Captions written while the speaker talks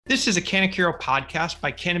This is a Canacuro podcast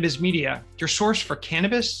by Cannabis Media, your source for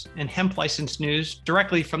cannabis and hemp license news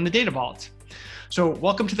directly from the Data Vault. So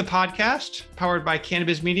welcome to the podcast powered by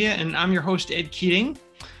Cannabis Media, and I'm your host, Ed Keating.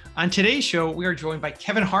 On today's show, we are joined by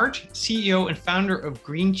Kevin Hart, CEO and founder of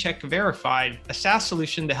GreenCheck Verified, a SaaS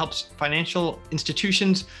solution that helps financial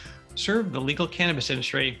institutions serve the legal cannabis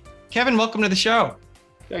industry. Kevin, welcome to the show.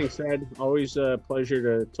 Thanks, Ed. Always a pleasure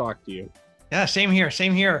to talk to you. Yeah, same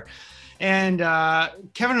here. And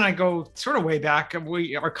Kevin and I go sort of way back.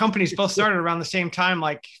 Our companies both started around the same time,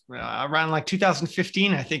 around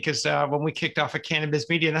 2015, I think, is when we kicked off at Cannabis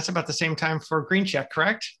Media. And that's about the same time for GreenCheck,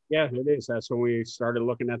 correct? Yeah, it is. That's when we started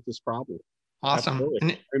looking at this problem. Awesome.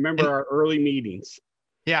 I remember our early meetings.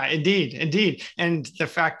 Yeah, indeed. And the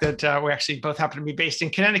fact that we actually both happen to be based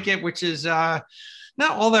in Connecticut, which is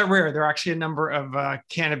not all that rare. There are actually a number of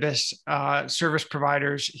cannabis service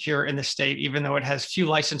providers here in the state, even though it has few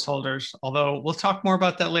license holders, although we'll talk more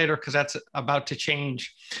about that later because that's about to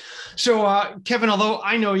change. So Kevin, although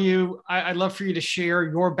I know you, I'd love for you to share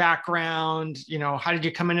your background. How did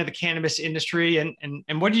you come into the cannabis industry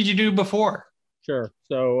and what did you do before? Sure.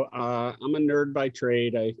 So I'm a nerd by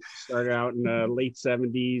trade. I started out in the late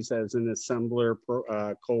 70s as an assembler,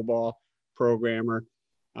 COBOL programmer.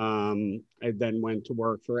 I then went to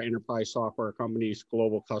work for enterprise software companies,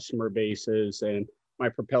 global customer bases, and my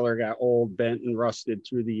propeller got old, bent, and rusted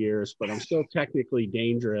through the years, but I'm still technically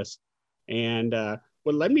dangerous. And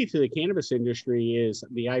what led me to the cannabis industry is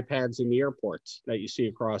the iPads in the airports that you see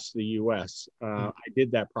across the US. I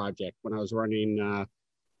did that project when I was running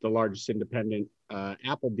the largest independent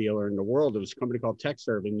Apple dealer in the world. It was a company called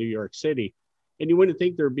TechServe in New York City. And you wouldn't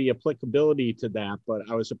think there'd be applicability to that, but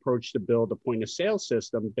I was approached to build a point of sale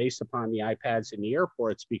system based upon the iPads in the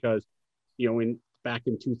airports because, back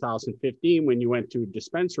in 2015, when you went to a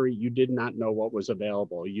dispensary, you did not know what was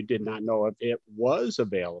available. You did not know if it was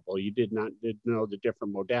available. You didn't know the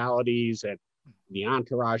different modalities and the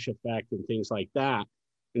entourage effect and things like that.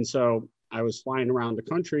 And so I was flying around the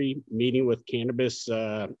country, meeting with cannabis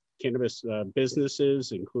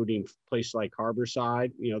businesses, including places like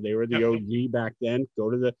Harborside. They were the OG back then.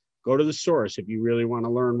 Go to the source if you really want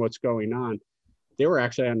to learn what's going on. They were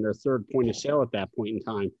actually on their third point of sale at that point in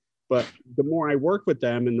time. But the more I worked with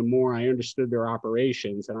them and the more I understood their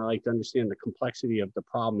operations, and I like to understand the complexity of the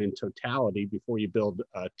problem in totality before you build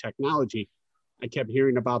technology, I kept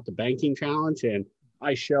hearing about the banking challenge, and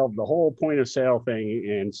I shelved the whole point of sale thing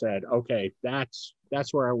and said, okay, that's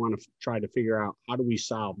where I want to try to figure out how do we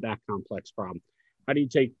solve that complex problem? How do you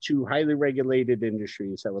take two highly regulated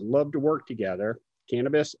industries that would love to work together,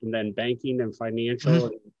 cannabis and then banking and financial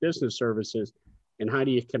and business services, and how do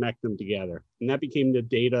you connect them together? And that became the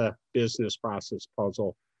data business process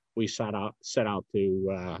puzzle we set out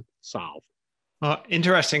to solve.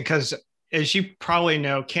 Interesting, because as you probably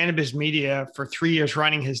know, Cannabis Media for 3 years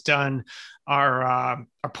running has done our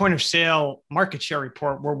point of sale market share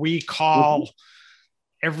report, where we call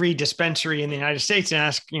every dispensary in the United States and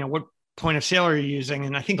ask, what point of sale are you using?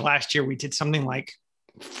 And I think last year we did something like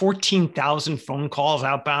 14,000 phone calls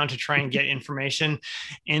outbound to try and get information.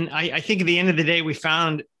 And I think at the end of the day, we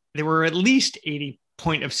found there were at least 80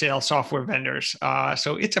 point of sale software vendors.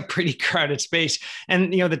 So it's a pretty crowded space.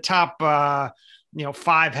 And, the top,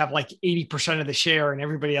 5 have like 80% of the share and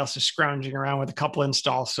everybody else is scrounging around with a couple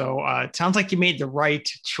installs. So it sounds like you made the right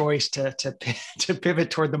choice to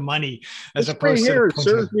pivot toward the money as opposed to. It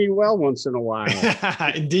serves me well once in a while.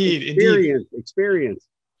 Indeed. Experience.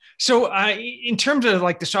 So in terms of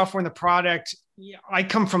like the software and the product, I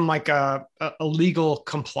come from like a legal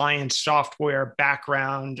compliance software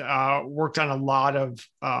background, worked on a lot of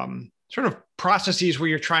sort of processes where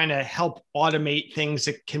you're trying to help automate things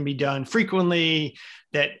that can be done frequently,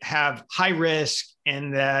 that have high risk,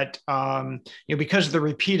 and that, because of the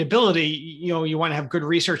repeatability, you want to have good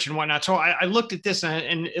research and whatnot. So I looked at this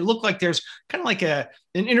and it looked like there's kind of like an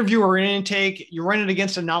interview or an intake. You run it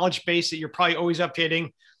against a knowledge base that you're probably always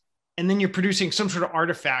updating, and then you're producing some sort of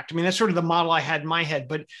artifact. I mean, that's sort of the model I had in my head,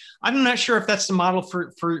 but I'm not sure if that's the model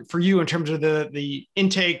for you in terms of the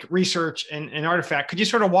intake, research, and artifact. Could you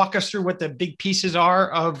sort of walk us through what the big pieces are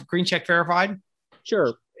of GreenCheck Verified?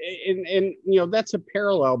 Sure. And that's a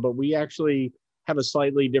parallel, but we actually have a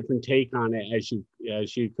slightly different take on it,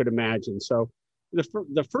 as you could imagine. So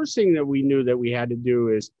the first thing that we knew that we had to do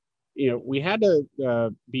is, we had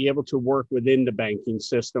to be able to work within the banking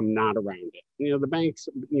system, not around it. The banks,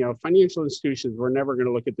 financial institutions were never going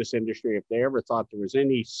to look at this industry if they ever thought there was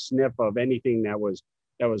any sniff of anything that was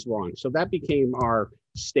wrong. So that became our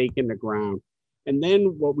stake in the ground. And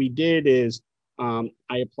then what we did is I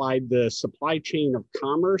applied the supply chain of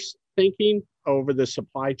commerce thinking over the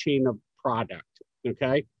supply chain of product.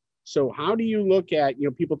 Okay. So how do you look at,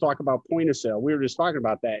 people talk about point of sale. We were just talking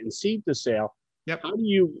about that, and seed to sale. Yep. How do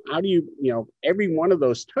you, every one of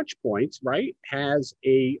those touch points, right, has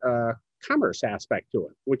a commerce aspect to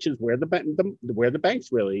it, which is where the banks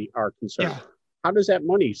really are concerned. Yeah. How does that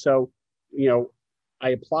money? So,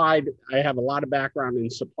 I have a lot of background in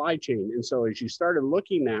supply chain. And so as you started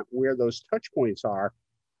looking at where those touch points are,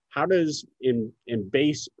 how does in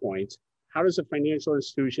base points, how does a financial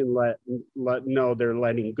institution let know they're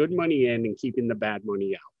letting good money in and keeping the bad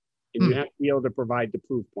money out? And you have to be able to provide the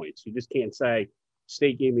proof points. You just can't say,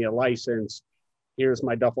 state gave me a license. Here's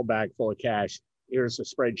my duffel bag full of cash. Here's a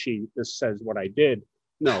spreadsheet. This says what I did.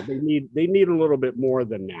 No, they need a little bit more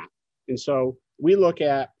than that. And so we look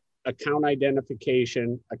at account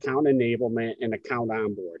identification, account enablement, and account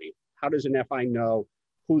onboarding. How does an FI know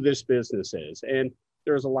who this business is? And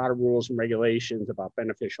there's a lot of rules and regulations about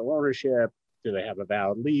beneficial ownership. Do they have a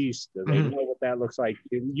valid lease? Do they know what that looks like?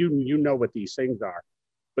 You know what these things are.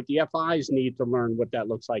 But the FIs need to learn what that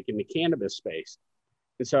looks like in the cannabis space.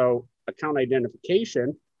 And so account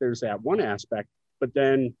identification, there's that one aspect, but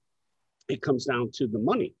then it comes down to the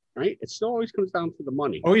money, right? It still always comes down to the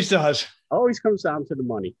money. Always does. Always comes down to the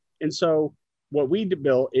money. And so what we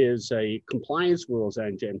built is a compliance rules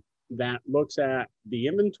engine that looks at the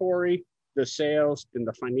inventory, the sales, and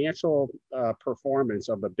the financial performance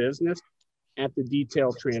of a business at the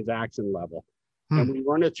detailed transaction level. And we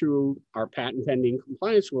run it through our patent pending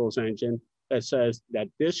compliance rules engine that says that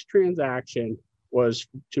this transaction was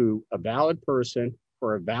to a valid person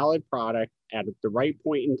for a valid product at the right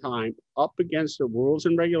point in time, up against the rules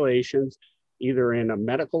and regulations, either in a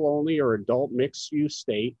medical only or adult mixed use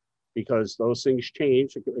state, because those things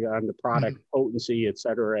change on the product potency, et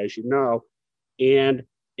cetera, as you know. And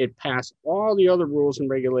it passed all the other rules and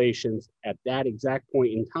regulations at that exact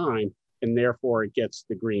point in time, and therefore it gets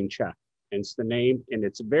the green check. Hence the name, and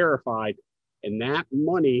it's verified, and that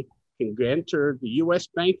money can enter the U.S.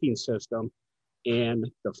 banking system, and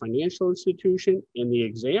the financial institution and the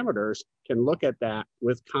examiners can look at that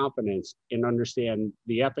with confidence and understand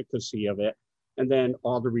the efficacy of it, and then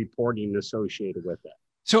all the reporting associated with it.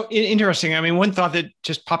 So interesting. I mean, one thought that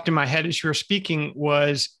just popped in my head as you were speaking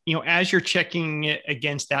was, as you're checking it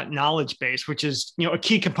against that knowledge base, which is, a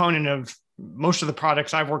key component of most of the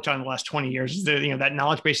products I've worked on in the last 20 years, is that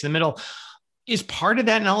knowledge base in the middle. Is part of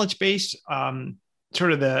that knowledge base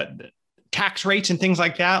sort of the tax rates and things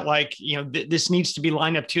like that? Like, this needs to be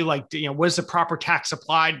lined up to, like, was the proper tax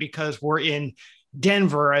applied because we're in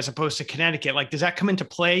Denver as opposed to Connecticut? Like, does that come into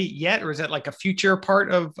play yet? Or is that like a future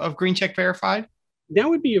part of Green Check Verified? That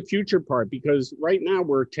would be a future part, because right now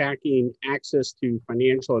we're attacking access to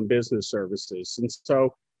financial and business services. And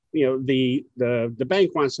so, the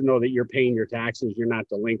bank wants to know that you're paying your taxes, you're not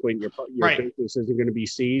delinquent, your right. Business isn't going to be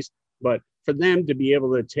seized. But for them to be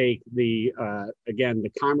able to take the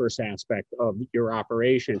commerce aspect of your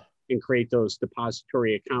operation and create those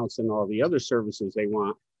depository accounts and all the other services they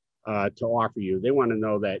want to offer you, they want to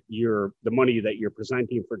know that the money that you're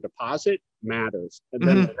presenting for deposit matters, and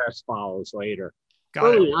then the rest follows later.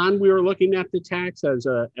 Early on, we were looking at the tax as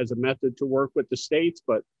a method to work with the states,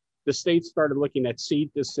 but the states started looking at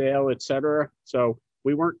seed to sale, et cetera. So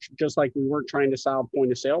we weren't trying to solve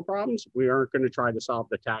point of sale problems. We aren't going to try to solve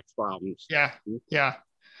the tax problems. Yeah. Yeah.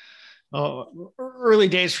 Early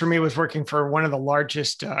days for me was working for one of the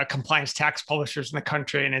largest compliance tax publishers in the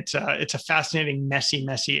country, and it's a fascinating,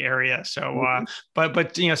 messy area. So,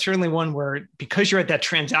 but certainly one where, because you're at that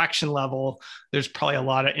transaction level, there's probably a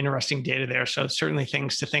lot of interesting data there. So certainly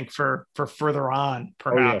things to think for further on,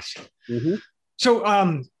 perhaps. Oh, yes.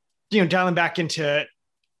 So, dialing back into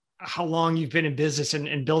how long you've been in business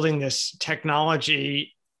and building this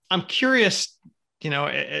technology, I'm curious,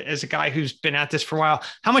 as a guy who's been at this for a while,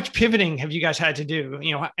 how much pivoting have you guys had to do,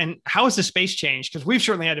 and how has the space changed? Because we've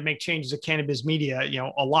certainly had to make changes at Cannabis Media,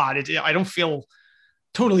 a lot. I don't feel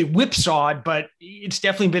totally whipsawed, but it's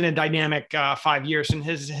definitely been a dynamic 5 years. And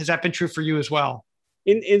has that been true for you as well?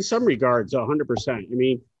 In some regards, 100%. I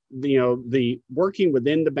mean, the working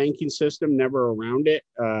within the banking system, never around it,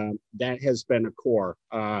 that has been a core.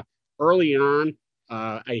 Early on,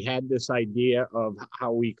 I had this idea of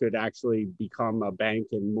how we could actually become a bank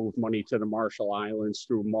and move money to the Marshall Islands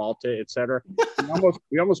through Malta, et cetera.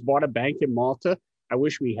 We almost bought a bank in Malta. I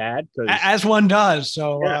wish we had. As one does.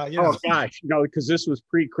 So, Oh gosh, because this was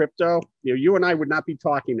pre-crypto. You and I would not be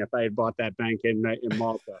talking if I had bought that bank in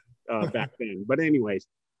Malta back then. But anyways,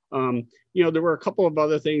 there were a couple of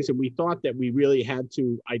other things, and we thought that we really had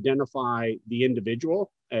to identify the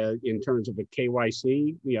individual in terms of a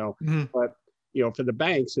KYC. But for the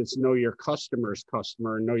banks, it's know your customer's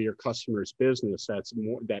customer, know your customer's business.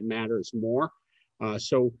 That matters more.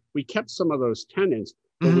 So we kept some of those tenants,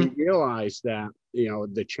 but we realized that,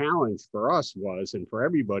 the challenge for us was, and for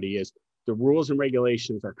everybody is, the rules and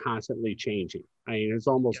regulations are constantly changing. I mean, it's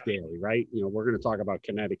almost daily, right? We're going to talk about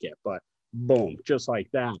Connecticut, but boom, just like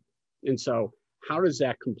that. And so how does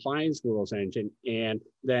that compliance rules engine and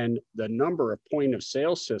then the number of point of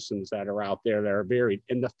sale systems that are out there that are varied,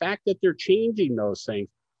 and the fact that they're changing those things,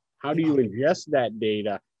 how do you ingest that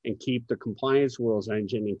data and keep the compliance rules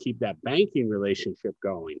engine and keep that banking relationship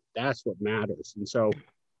going? That's what matters. And so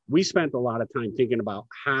we spent a lot of time thinking about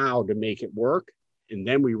how to make it work. And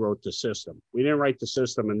then we wrote the system. We didn't write the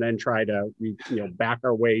system and then try to, back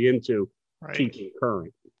our way into keeping it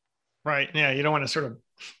current. Right. Yeah. You don't want to sort of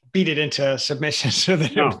beat it into submission so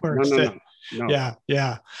that it works. No. Yeah.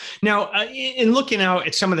 Yeah. Now, in looking out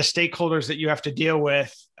at some of the stakeholders that you have to deal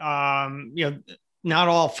with, not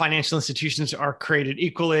all financial institutions are created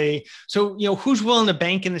equally. So, who's willing to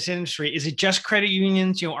bank in this industry? Is it just credit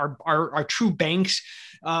unions? Are true banks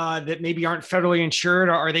that maybe aren't federally insured?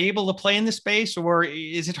 Are they able to play in this space, or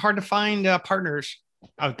is it hard to find partners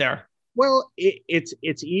out there? Well,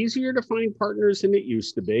 it's easier to find partners than it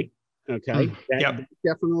used to be. Okay, that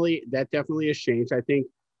definitely has changed. I think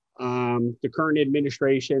the current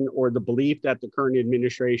administration, or the belief that the current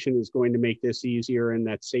administration is going to make this easier, and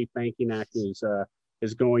that Safe Banking Act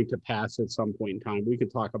is going to pass at some point in time. We can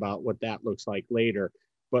talk about what that looks like later.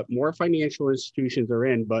 But more financial institutions are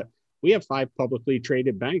in. But we have 5 publicly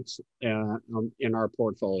traded banks in our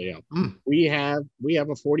portfolio. We have a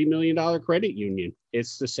 $40 million credit union.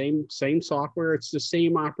 It's the same software. It's the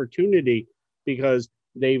same opportunity, because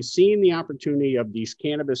they've seen the opportunity of these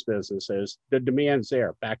cannabis businesses. The demand's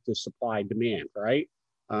there. Back to supply demand, right?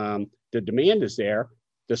 The demand is there.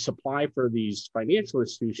 The supply for these financial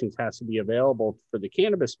institutions has to be available for the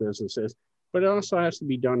cannabis businesses, but it also has to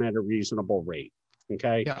be done at a reasonable rate.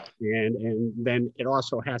 Okay. Yeah. And then it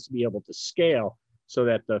also has to be able to scale so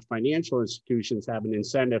that the financial institutions have an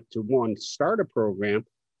incentive to, one, start a program,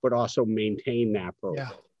 but also maintain that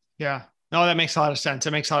program. Yeah. No, that makes a lot of sense.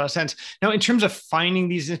 It makes a lot of sense. Now, in terms of finding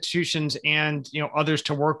these institutions and, others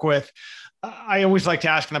to work with, I always like to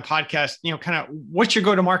ask in the podcast, kind of what's your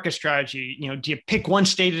go-to-market strategy? Do you pick one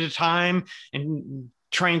state at a time and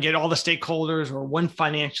try and get all the stakeholders, or one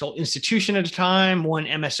financial institution at a time, one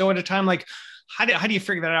MSO at a time? Like, how do you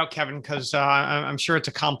figure that out, Kevin? Because I'm sure it's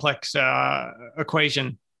a complex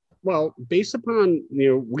equation. Well, based upon,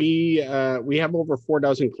 we have over 4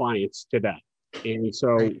 dozen clients today. And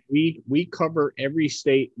so we cover every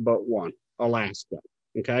state but one, Alaska.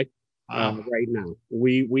 Okay. Right now,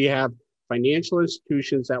 we have financial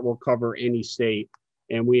institutions that will cover any state.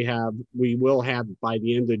 And we will have, by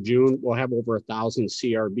the end of June, we'll have over 1,000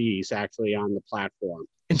 CRBs actually on the platform.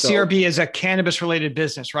 And so, CRB is a cannabis related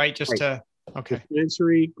business, right? Okay.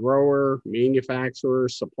 Dispensary, grower, manufacturer,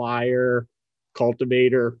 supplier,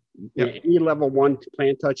 cultivator, any level 1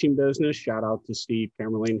 plant touching business. Shout out to Steve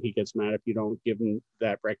Camerlin. He gets mad if you don't give him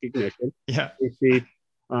that recognition. Yeah. Steve.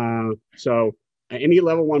 So any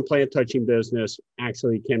level 1 plant touching business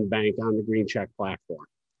actually can bank on the Green Check platform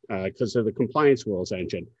because of the compliance rules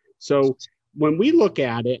engine. So when we look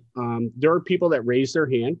at it, there are people that raise their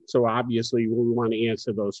hand. So obviously we want to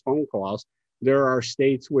answer those phone calls. There are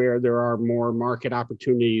states where there are more market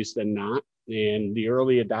opportunities than not. And the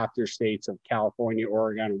early adopter states of California,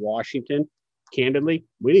 Oregon, Washington, candidly,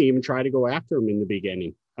 we didn't even try to go after them in the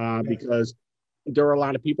beginning because there are a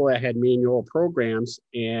lot of people that had manual programs.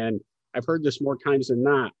 And I've heard this more times than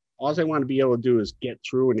not. All I want to be able to do is get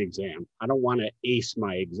through an exam. I don't want to ace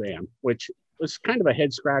my exam, which was kind of a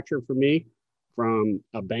head scratcher for me from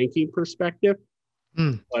a banking perspective.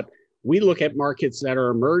 But we look at markets that are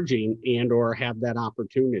emerging and or have that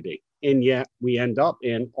opportunity. And yet we end up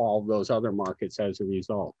in all those other markets as a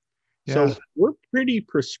result. Yeah. So we're pretty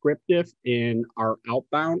prescriptive in our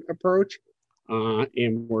outbound approach,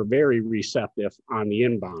 and we're very receptive on the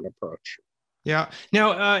inbound approach. Yeah.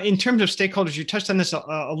 Now, in terms of stakeholders, you touched on this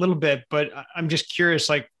a little bit, but I'm just curious,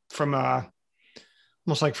 like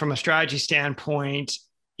almost like from a strategy standpoint,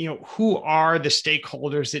 who are the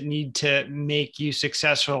stakeholders that need to make you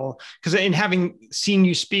successful? Because in having seen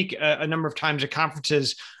you speak a number of times at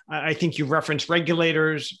conferences, I think you referenced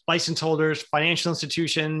regulators, license holders, financial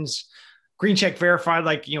institutions, Green Check verified,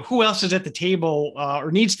 like, who else is at the table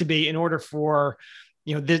or needs to be in order for,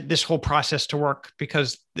 this whole process to work,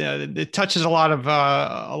 because it touches a lot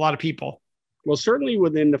of people. Well, certainly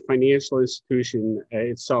within the financial institution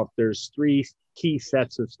itself, there's 3 key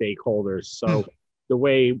sets of stakeholders. So the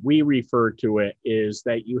way we refer to it is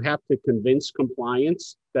that you have to convince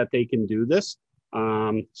compliance that they can do this.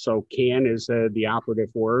 So can is the operative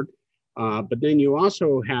word. But then you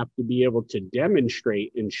also have to be able to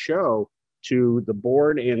demonstrate and show to the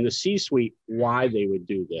board and the C-suite why they would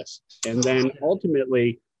do this. And then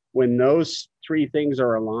ultimately, when those three things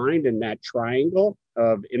are aligned in that triangle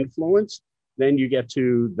of influence, then you get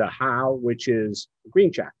to the how, which is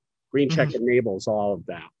Green Check. Green Check enables all of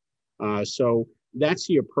that. So that's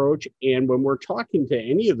the approach. And when we're talking to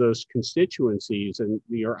any of those constituencies and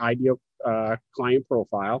your ideal client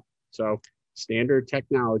profile, so standard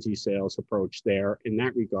technology sales approach there in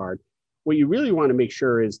that regard, what you really want to make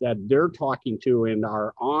sure is that they're talking to and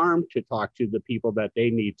are armed to talk to the people that they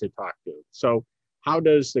need to talk to. So how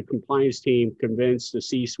does the compliance team convince the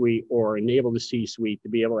C-suite or enable the C-suite to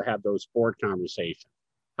be able to have those board conversations?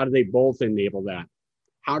 How do they both enable that?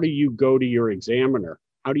 How do you go to your examiner?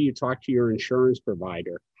 How do you talk to your insurance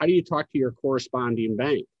provider? How do you talk to your corresponding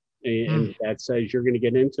bank? And that says you're going to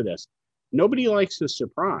get into this. Nobody likes the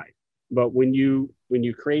surprise, but when you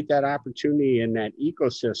create that opportunity in that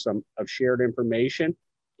ecosystem of shared information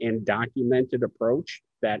and documented approach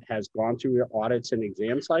that has gone through audits and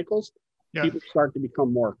exam cycles, people start to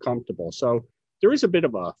become more comfortable. So there is a bit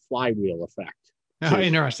of a flywheel effect. Oh,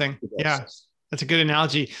 interesting. Yeah. That's a good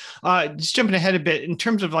analogy. Just jumping ahead a bit in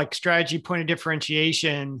terms of like strategy, point of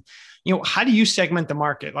differentiation, how do you segment the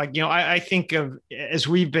market? Like, I think of, as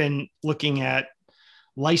we've been looking at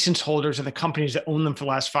license holders and the companies that own them for the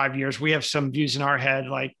last 5 years, we have some views in our head,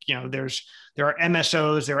 like, there are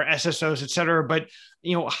MSOs, there are SSOs, et cetera. But,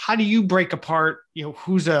 how do you break apart,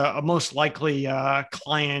 who's a most likely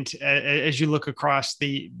client as you look across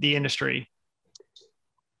the industry?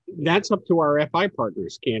 That's up to our FI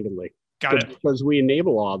partners, candidly. Got it. Because we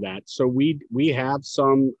enable all that. So we have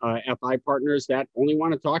some FI partners that only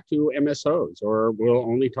want to talk to MSOs, or will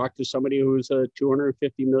only talk to somebody who's a $250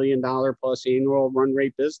 million plus annual run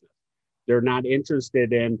rate business. They're not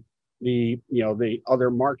interested in the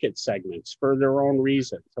other market segments for their own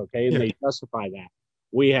reasons. Okay. And they justify that.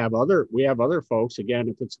 We have other folks, again,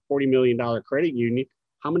 if it's a $40 million credit union,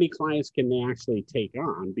 how many clients can they actually take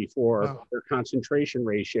on before their concentration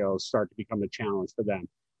ratios start to become a challenge for them?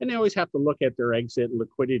 And they always have to look at their exit and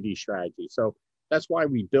liquidity strategy. So that's why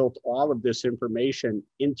we built all of this information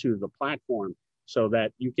into the platform so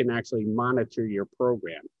that you can actually monitor your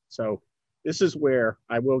program. So this is where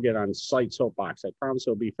I will get on site soapbox. I promise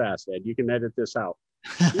it'll be fast, Ed. You can edit this out.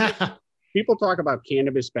 People talk about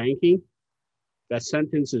cannabis banking. That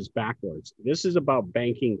sentence is backwards. This is about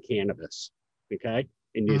banking cannabis, okay?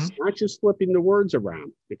 And it's not just flipping the words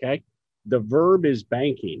around, okay? The verb is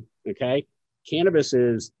banking, okay? Cannabis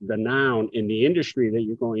is the noun in the industry that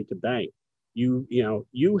you're going to bank. You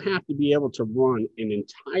have to be able to run an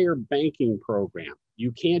entire banking program.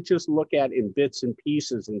 You can't just look at in bits and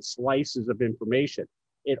pieces and slices of information.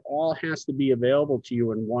 It all has to be available to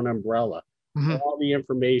you in one umbrella. All the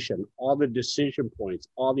information, all the decision points,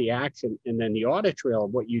 all the action, and then the audit trail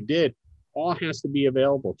of what you did, all has to be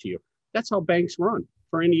available to you. That's how banks run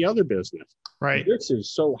for any other business. Right. This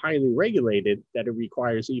is so highly regulated that it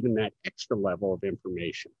requires even that extra level of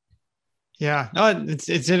information. Yeah, no, it's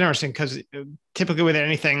interesting because typically with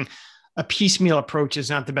anything, a piecemeal approach is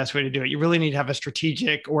not the best way to do it. You really need to have a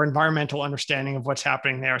strategic or environmental understanding of what's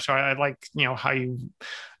happening there. So I like, how you,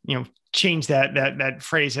 change that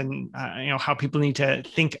phrase and, how people need to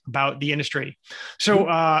think about the industry. So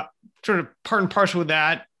sort of part and parcel with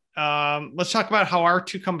that, let's talk about how our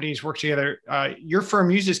two companies work together. Your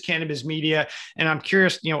firm uses cannabis media, and I'm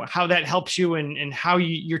curious, how that helps you and how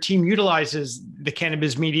your team utilizes the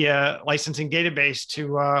cannabis media licensing database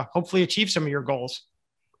to hopefully achieve some of your goals.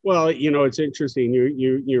 Well, it's interesting.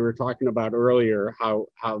 You were talking about earlier how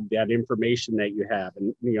that information that you have,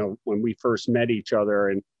 and when we first met each other,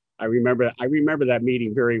 and I remember that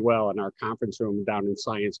meeting very well in our conference room down in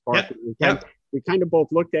Science Park. We kind of both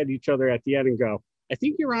looked at each other at the end and go, I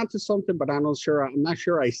think you're onto something, but I'm not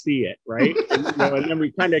sure I see it, right? And then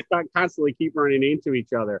we kind of constantly keep running into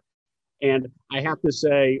each other. And I have to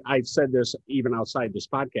say, I've said this even outside this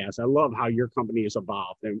podcast, I love how your company has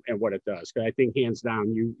evolved and what it does. Because I think hands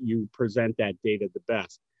down, you present that data the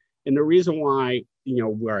best. And the reason why,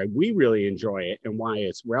 where we really enjoy it and why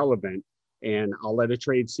it's relevant, and I'll let a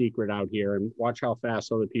trade secret out here and watch how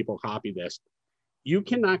fast other people copy this. You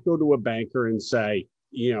cannot go to a banker and say,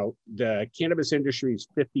 the cannabis industry is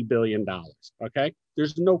 $50 billion, okay?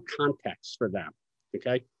 There's no context for them,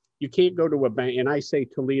 okay? You can't go to a bank, and I say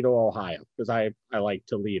Toledo, Ohio, because I like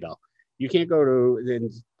Toledo. You can't go to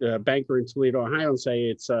the banker in Toledo, Ohio, and say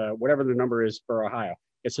it's whatever the number is for Ohio.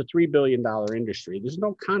 It's a $3 billion industry. There's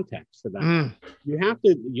no context for them. You have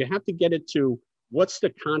to get it to what's the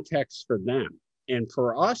context for them. And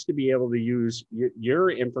for us to be able to use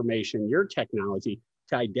your information, your technology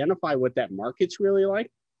to identify what that market's really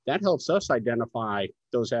like, that helps us identify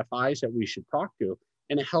those FIs that we should talk to.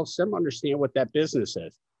 And it helps them understand what that business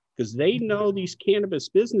is, because they know these cannabis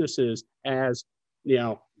businesses as, you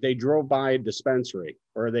know, they drove by a dispensary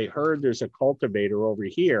or they heard there's a cultivator over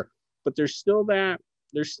here, but there's still that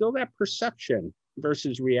perception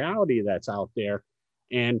versus reality that's out there.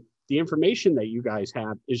 And the information that you guys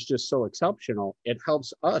have is just so exceptional. It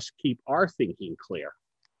helps us keep our thinking clear.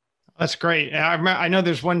 That's great. I know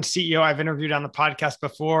there's one CEO I've interviewed on the podcast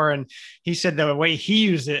before, and he said the way he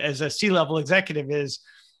used it as a C-level executive is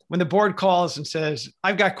when the board calls and says,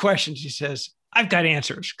 I've got questions, he says, I've got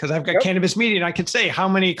answers, because I've got Cannabis Media, and I can say how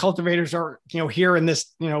many cultivators are, here in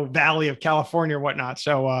this, valley of California or whatnot.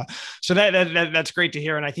 So, that's great to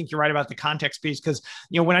hear. And I think you're right about the context piece, because,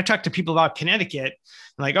 when I talk to people about Connecticut,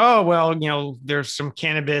 I'm like, oh, well, there's some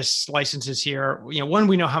cannabis licenses here. One,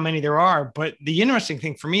 we know how many there are, but the interesting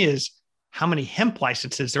thing for me is how many hemp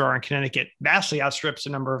licenses there are in Connecticut vastly outstrips the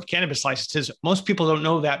number of cannabis licenses. Most people don't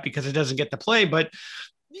know that because it doesn't get to play, but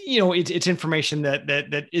it's information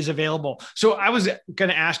that is available. So I was going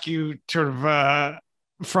to ask you sort of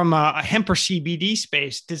from a hemp or CBD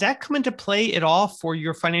space, does that come into play at all for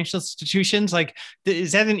your financial institutions? Like,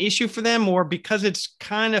 is that an issue for them, or because it's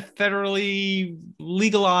kind of federally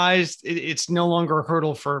legalized, it's no longer a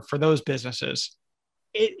hurdle for those businesses?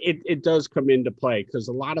 It does come into play, because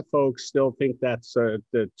a lot of folks still think that's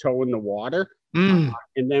the toe in the water. And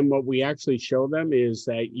then what we actually show them is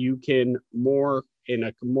that you can in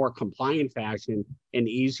a more compliant fashion and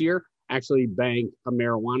easier actually bank a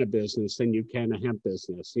marijuana business than you can a hemp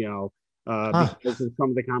business,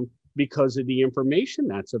 because of the information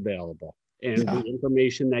that's available and the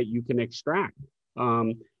information that you can extract.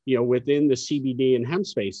 Within the CBD and hemp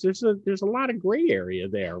space, there's a lot of gray area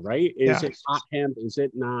there, right? Is it hot hemp? Is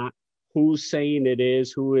it not? Who's saying it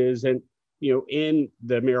is? Who isn't? In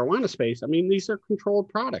the marijuana space, I mean, these are controlled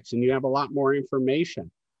products, and you have a lot more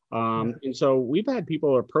information. And so we've had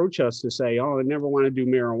people approach us to say, oh, I never want to do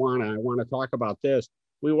marijuana. I want to talk about this.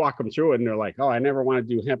 We walk them through it, and they're like, oh, I never want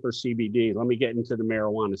to do hemp or CBD. Let me get into the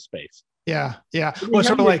marijuana space. Yeah. Well,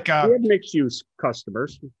 sort of like we have mixed use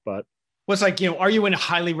customers, but. Well, it's like, are you in a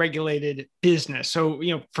highly regulated business? So,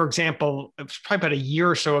 for example, it was probably about a year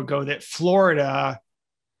or so ago that Florida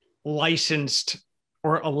licensed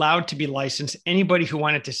or allowed to be licensed anybody who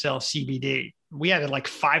wanted to sell CBD. We added like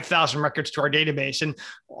 5,000 records to our database. And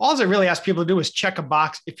all I really asked people to do was check a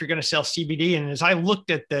box if you're going to sell CBD. And as I looked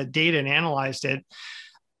at the data and analyzed it,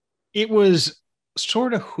 it was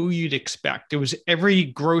sort of who you'd expect. It was every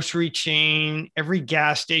grocery chain, every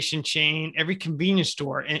gas station chain, every convenience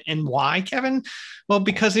store. And why, Kevin? Well,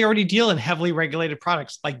 because they already deal in heavily regulated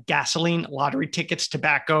products like gasoline, lottery tickets,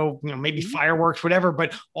 tobacco, maybe fireworks, whatever.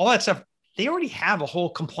 But all that stuff, they already have a whole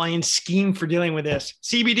compliance scheme for dealing with this.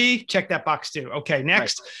 CBD, check that box too. Okay,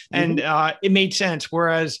 next. Right. And it made sense.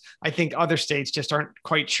 Whereas I think other states just aren't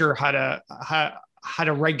quite sure how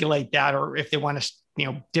to regulate that, or if they want to,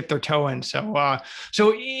 dip their toe in.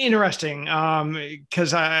 So interesting.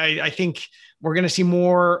 Because I think we're going to see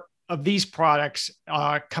more of these products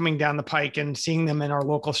coming down the pike and seeing them in our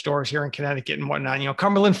local stores here in Connecticut and whatnot.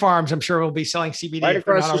 Cumberland Farms, I'm sure, will be selling CBD right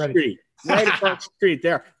across the street. Right across the street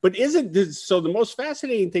there. But isn't this, so the most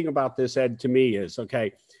fascinating thing about this, Ed, to me is,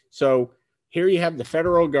 okay, so here you have the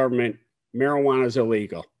federal government, marijuana is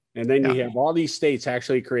illegal. And then you have all these states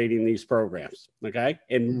actually creating these programs, okay?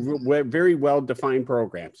 And very well-defined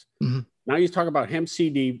programs. Now you talk about hemp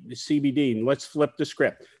CBD, and let's flip the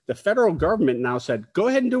script. The federal government now said, go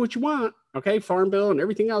ahead and do what you want, okay? Farm bill and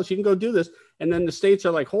everything else, you can go do this. And then the states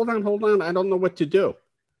are like, hold on, I don't know what to do.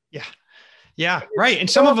 Yeah, right. And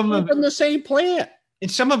some of them have from the same plant. And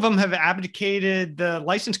some of them have abdicated the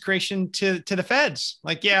license creation to the feds.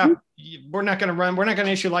 Like, we're not going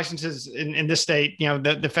to issue licenses in this state.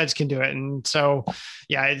 The feds can do it. And so,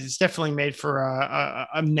 it's definitely made for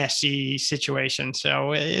a messy situation.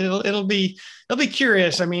 So it'll be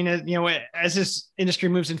curious. I mean, as this industry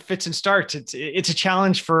moves in fits and starts, it's a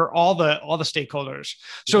challenge for all the stakeholders.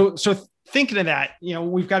 So thinking of that,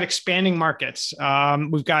 we've got expanding markets.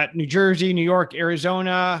 We've got New Jersey, New York,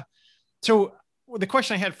 Arizona. So the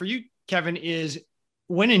question I had for you, Kevin, is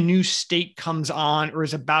when a new state comes on or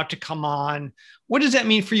is about to come on, what does that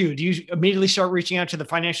mean for you? Do you immediately start reaching out to the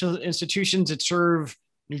financial institutions that serve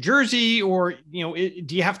New Jersey, or, do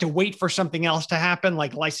you have to wait for something else to happen,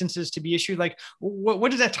 like licenses to be issued? Like,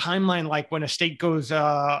 what is that timeline like when a state goes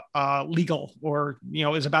legal or,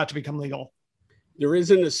 is about to become legal? There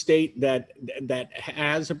isn't a state that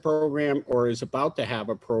has a program or is about to have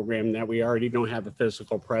a program that we already don't have a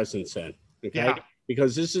physical presence in. Okay.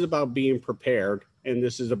 Because this is about being prepared, and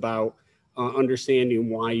this is about understanding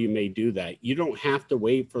why you may do that. You don't have to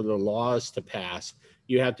wait for the laws to pass.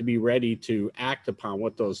 You have to be ready to act upon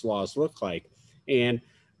what those laws look like. And,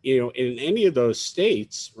 in any of those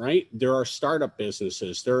states, right, there are startup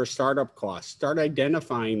businesses, there are startup costs. Start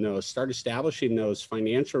identifying those, start establishing those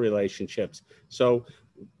financial relationships. So,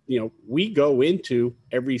 we go into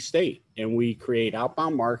every state and we create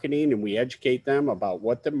outbound marketing and we educate them about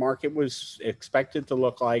what the market was expected to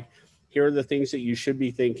look like. Here are the things that you should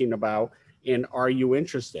be thinking about. And are you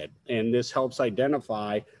interested? And this helps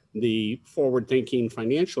identify the forward-thinking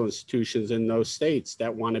financial institutions in those states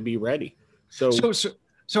that want to be ready. So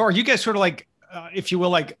are you guys sort of like, if you will,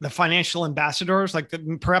 like the financial ambassadors, like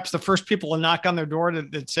perhaps the first people to knock on their door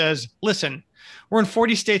that says, listen, we're in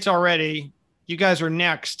 40 states already. You guys are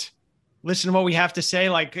next. Listen to what we have to say.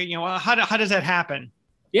 Like, how does that happen?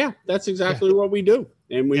 Yeah, that's exactly what we do.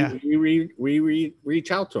 And we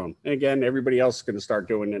reach out to them. And again, everybody else is going to start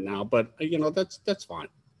doing it now, but that's fine.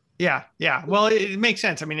 Yeah. Well, it makes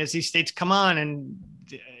sense. I mean, as these states come on, and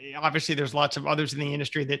obviously there's lots of others in the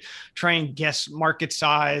industry that try and guess market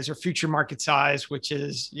size or future market size, which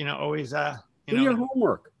is, always do your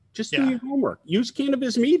homework. Just do your homework. Use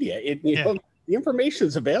cannabis media. The information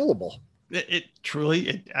is available. It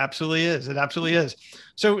absolutely is. It absolutely is.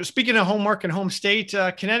 So speaking of homework and home state,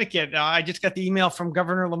 Connecticut, I just got the email from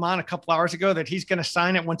Governor Lamont a couple hours ago that he's going to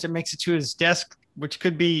sign it once it makes it to his desk, which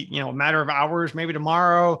could be, a matter of hours, maybe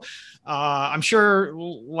tomorrow. I'm sure,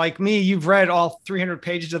 like me, you've read all 300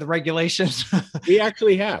 pages of the regulations. We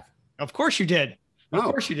actually have. Of course you did. Of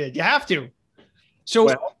course you did. You have to.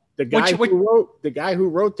 So the guy who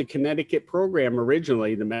wrote the Connecticut program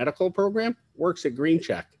originally, the medical program, works at Green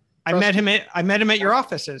Check. I met him at your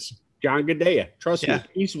offices. John Gadea. Trust me,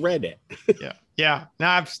 he's read it. Yeah.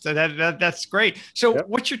 No, that's great. So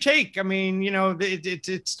what's your take? I mean,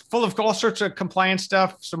 it's full of all sorts of compliance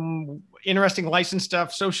stuff, some interesting license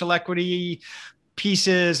stuff, social equity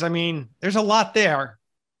pieces. I mean, there's a lot there.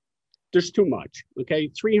 There's too much.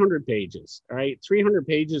 Okay. 300 pages. All right. 300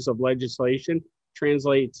 pages of legislation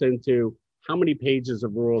translates into how many pages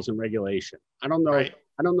of rules and regulation? I don't know. Right.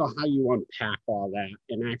 I don't know how you unpack all that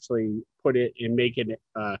and actually put it and make it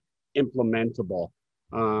implementable.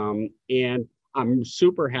 And I'm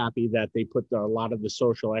super happy that they put a lot of the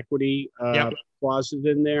social equity clauses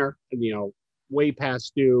in there, way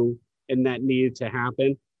past due, and that needed to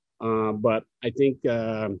happen. But I think,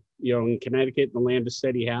 in Connecticut, the land of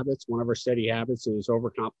steady habits, one of our steady habits is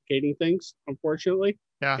overcomplicating things, unfortunately.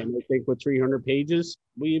 Yeah. And I think with 300 pages,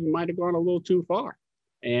 we might have gone a little too far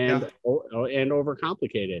and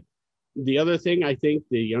overcomplicated. The other thing, I think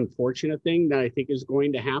the unfortunate thing that I think is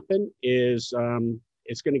going to happen is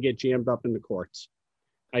it's going to get jammed up in the courts.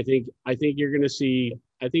 I think you're going to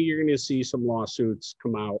see some lawsuits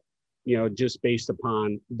come out, just based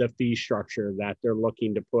upon the fee structure that they're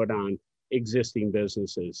looking to put on existing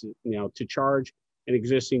businesses, to charge an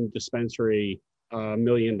existing dispensary $1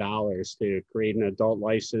 million to create an adult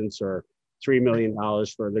license or $3 million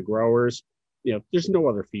for the growers. There's no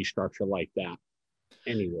other fee structure like that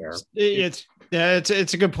anywhere. It's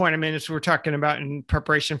a good point. I mean, as we're talking about in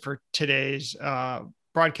preparation for today's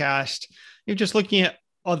broadcast, you're just looking at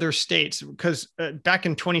other states, because back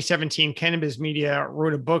in 2017, Cannabis Media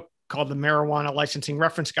wrote a book called the Marijuana Licensing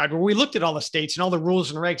Reference Guide, where we looked at all the states and all the rules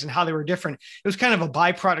and regs and how they were different. It was kind of a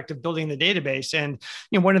byproduct of building the database. And,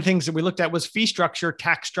 one of the things that we looked at was fee structure,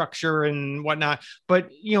 tax structure, and whatnot. But,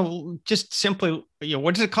 just simply,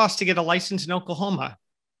 what does it cost to get a license in Oklahoma?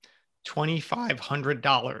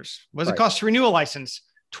 $2,500. What does it cost to renew a license?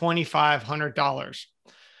 $2,500.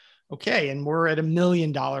 Okay. And we're at $1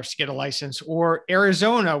 million to get a license. Or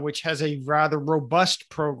Arizona, which has a rather robust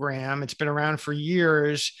program. It's been around for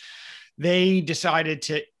years. They decided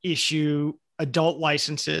to issue adult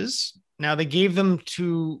licenses. Now they gave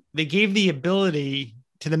the ability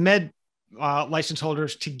to the med license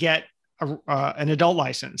holders to get an adult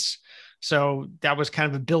license. So that was kind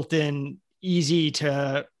of a built-in, easy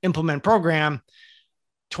to implement program.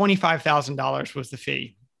 $25,000 was the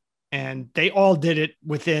fee. And they all did it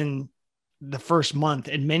within the first month,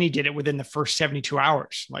 and many did it within the first 72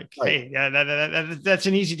 hours. Like, right. Hey, that's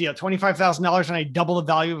an easy deal. $25,000 and I double the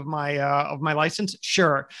value of my license.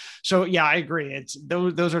 Sure. So yeah, I agree. It's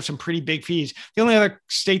those are some pretty big fees. The only other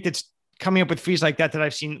state that's coming up with fees like that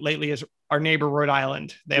I''ve seen lately is our neighbor, Rhode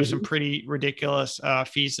Island. They have some pretty ridiculous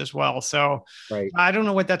fees as well. So I don't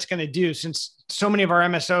know what that's going to do, since so many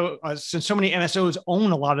MSOs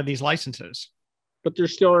own a lot of these licenses. But there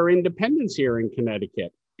still are independents here in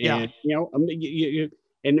Connecticut. And,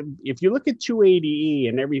 and if you look at 280E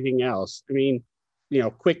and everything else, I mean,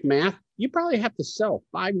 quick math, you probably have to sell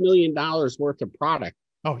 $5 million worth of product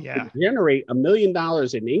Oh yeah. Generate $1 million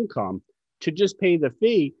in income to just pay the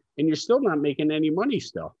fee, and you're still not making any money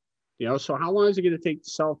still. So how long is it going to take to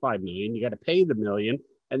sell 5 million? You got to pay the million,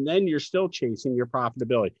 and then you're still chasing your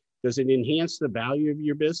profitability. Does it enhance the value of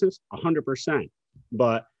your business? 100%.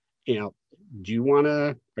 But are you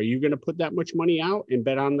going to put that much money out and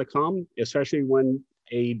bet on the come, especially when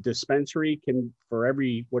a dispensary can, for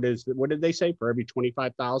every, what did they say? For every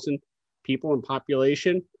 25,000 people in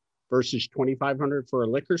population versus 2,500 for a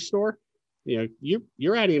liquor store,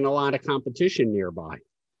 you're adding a lot of competition nearby.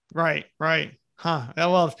 Right. Huh.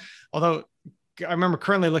 Well, although I remember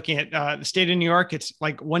currently looking at the state of New York, it's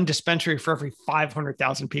like one dispensary for every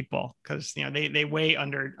 500,000 people, because they way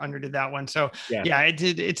underdid that one. So yeah,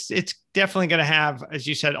 it's definitely going to have, as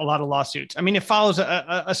you said, a lot of lawsuits. I mean, it follows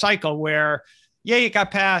a cycle where, yay, it got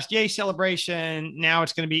passed, yay, celebration. Now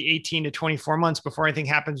it's going to be 18 to 24 months before anything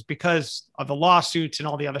happens because of the lawsuits and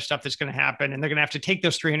all the other stuff that's going to happen. And they're going to have to take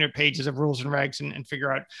those 300 pages of rules and regs and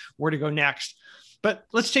figure out where to go next. But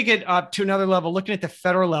let's take it up to another level, looking at the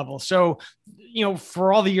federal level. So,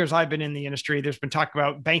 for all the years I've been in the industry, there's been talk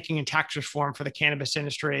about banking and tax reform for the cannabis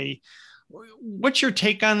industry. What's your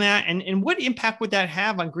take on that? And what impact would that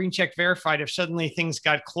have on Green Check Verified if suddenly things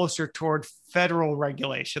got closer toward federal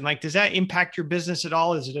regulation? Like, does that impact your business at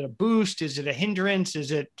all? Is it a boost? Is it a hindrance?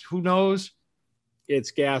 Is it, who knows?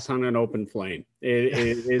 It's gas on an open flame.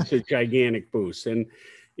 It's a gigantic boost. And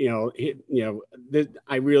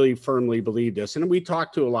I really firmly believe this. And we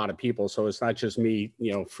talk to a lot of people, so it's not just me,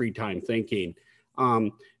 free time thinking.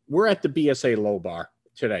 We're at the BSA low bar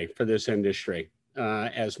today for this industry.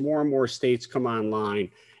 As more and more states come online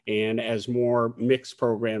and as more mixed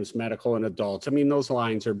programs, medical and adults, those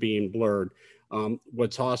lines are being blurred.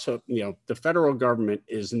 What's also, the federal government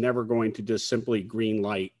is never going to just simply green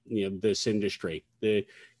light, this industry. The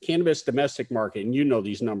cannabis domestic market, and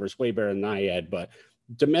these numbers way better than I had, but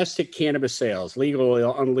domestic cannabis sales, legal,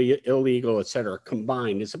 illegal, et cetera,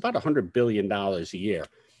 combined is about $100 billion a year.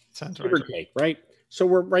 Sounds right. Right? So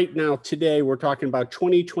we're talking about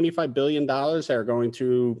 $20-25 billion that are going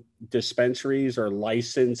through dispensaries or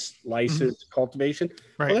licensed cultivation.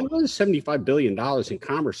 Right. Well, another $75 billion in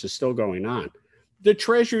commerce is still going on. The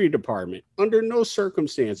Treasury Department, under no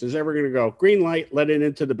circumstances, is ever going to go green light, let it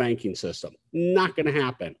into the banking system. Not going to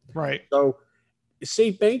happen. Right. So,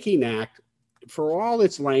 Safe Banking Act, for all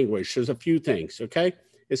its language, there's a few things, okay?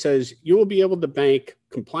 It says you will be able to bank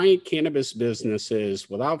compliant cannabis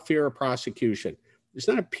businesses without fear of prosecution. There's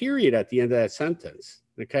not a period at the end of that sentence,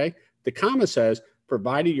 okay? The comma says,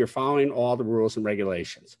 provided you're following all the rules and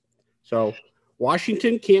regulations. So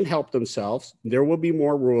Washington can't help themselves. There will be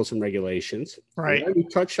more rules and regulations. Right. We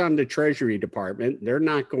touched on the Treasury Department. They're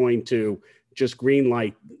not going to just green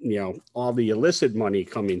light, all the illicit money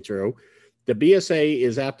coming through. The BSA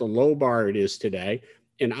is at the low bar it is today.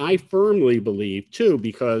 And I firmly believe, too,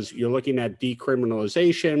 because you're looking at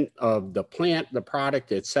decriminalization of the plant, the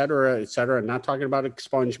product, et cetera, not talking about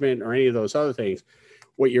expungement or any of those other things.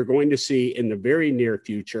 What you're going to see in the very near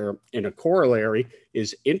future in a corollary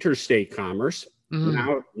is interstate commerce.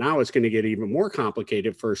 Mm-hmm. Now it's going to get even more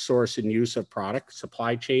complicated for source and use of product,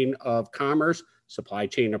 supply chain of commerce, supply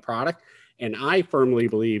chain of product. And I firmly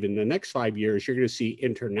believe in the next 5 years, you're going to see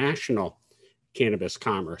international cannabis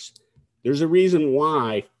commerce. There's a reason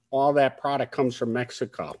why all that product comes from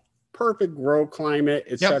Mexico. Perfect grow climate,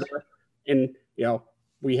 et cetera. And,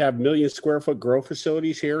 we have million square foot grow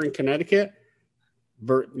facilities here in Connecticut,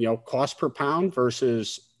 cost per pound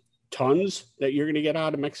versus tons that you're going to get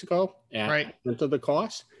out of Mexico at into the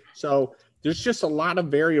cost. So there's just a lot of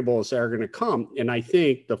variables that are going to come. And I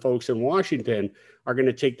think the folks in Washington are going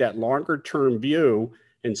to take that longer term view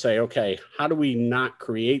and say, okay, how do we not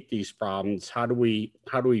create these problems? How do we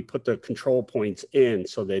put the control points in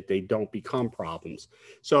so that they don't become problems?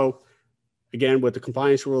 So again, with the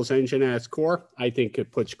compliance rules engine at its core, I think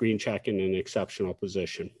it puts Green Check in an exceptional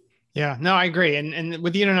position. Yeah, no, I agree. And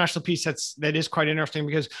with the international piece, that is quite interesting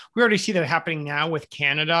because we already see that happening now with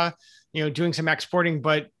Canada, doing some exporting,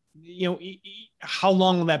 but how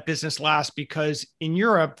long will that business last? Because in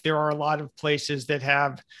Europe, there are a lot of places that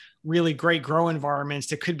have really great grow environments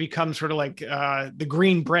that could become sort of like the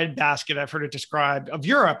green bread basket, I've heard it described, of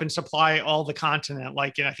Europe and supply all the continent,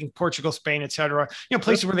 like I think Portugal, Spain, et cetera,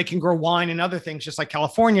 places where they can grow wine and other things, just like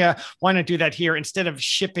California. Why not do that here instead of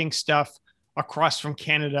shipping stuff across from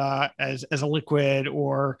Canada as a liquid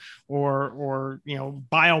or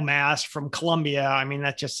biomass from Colombia? I mean,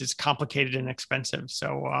 that just is complicated and expensive.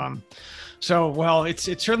 So well, it's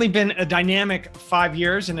certainly been a dynamic 5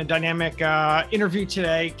 years and a dynamic interview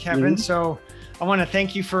today, Kevin. Mm-hmm. So I want to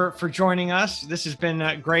thank you for joining us. This has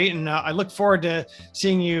been great. And I look forward to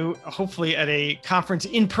seeing you hopefully at a conference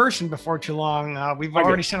in person before too long. We've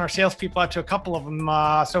already sent our salespeople out to a couple of them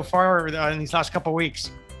so far in these last couple of weeks.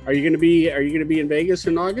 Are you going to be in Vegas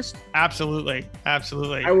in August? Absolutely.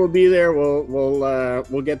 Absolutely. I will be there.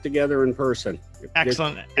 We'll get together in person.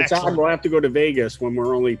 Excellent. It's odd we'll have to go to Vegas when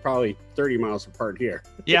we're only probably 30 miles apart here.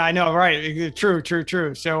 Yeah, I know. Right.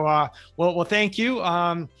 True. So, well, thank you.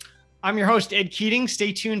 I'm your host, Ed Keating.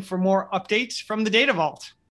 Stay tuned for more updates from the Data Vault.